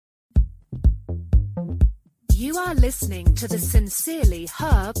You are listening to the Sincerely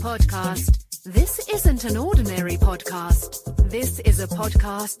Her podcast. This isn't an ordinary podcast. This is a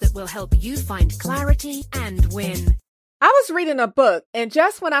podcast that will help you find clarity and win. I was reading a book, and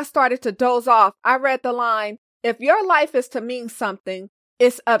just when I started to doze off, I read the line, "If your life is to mean something,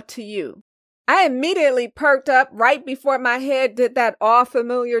 it's up to you." I immediately perked up right before my head did that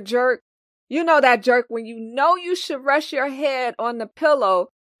all-familiar jerk. You know that jerk when you know you should rest your head on the pillow,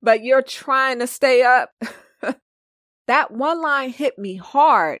 but you're trying to stay up. That one line hit me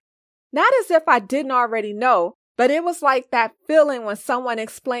hard. Not as if I didn't already know, but it was like that feeling when someone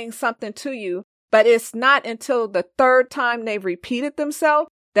explains something to you, but it's not until the third time they've repeated themselves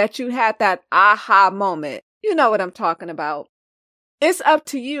that you had that aha moment. You know what I'm talking about. It's up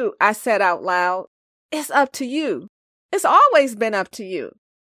to you, I said out loud. It's up to you. It's always been up to you.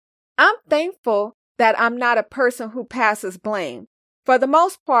 I'm thankful that I'm not a person who passes blame. For the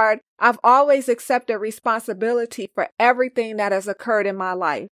most part, I've always accepted responsibility for everything that has occurred in my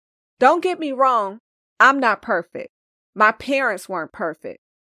life. Don't get me wrong, I'm not perfect. My parents weren't perfect.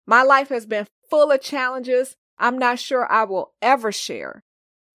 My life has been full of challenges I'm not sure I will ever share.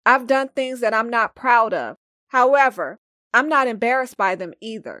 I've done things that I'm not proud of. However, I'm not embarrassed by them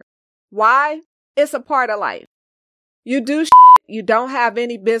either. Why? It's a part of life. You do shit you don't have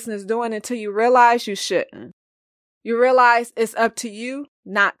any business doing until you realize you shouldn't. You realize it's up to you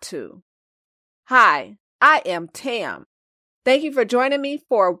not to. Hi, I am Tam. Thank you for joining me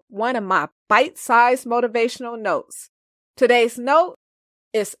for one of my bite-sized motivational notes. Today's note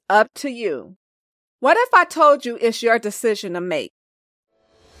is up to you. What if I told you it's your decision to make?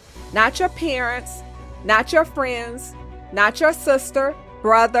 Not your parents, not your friends, not your sister,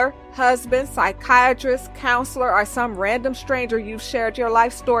 brother, husband, psychiatrist, counselor, or some random stranger you've shared your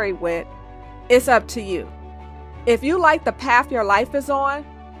life story with. It's up to you. If you like the path your life is on,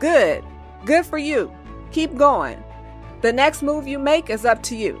 good. Good for you. Keep going. The next move you make is up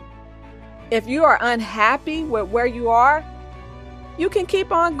to you. If you are unhappy with where you are, you can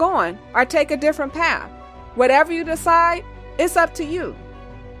keep on going or take a different path. Whatever you decide, it's up to you.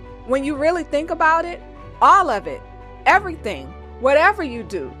 When you really think about it, all of it, everything, whatever you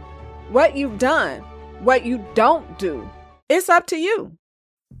do, what you've done, what you don't do, it's up to you.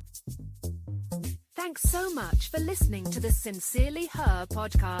 Thanks so much for listening to the Sincerely Her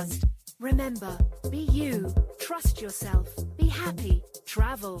podcast. Remember, be you, trust yourself, be happy,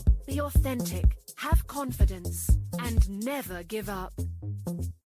 travel, be authentic, have confidence, and never give up.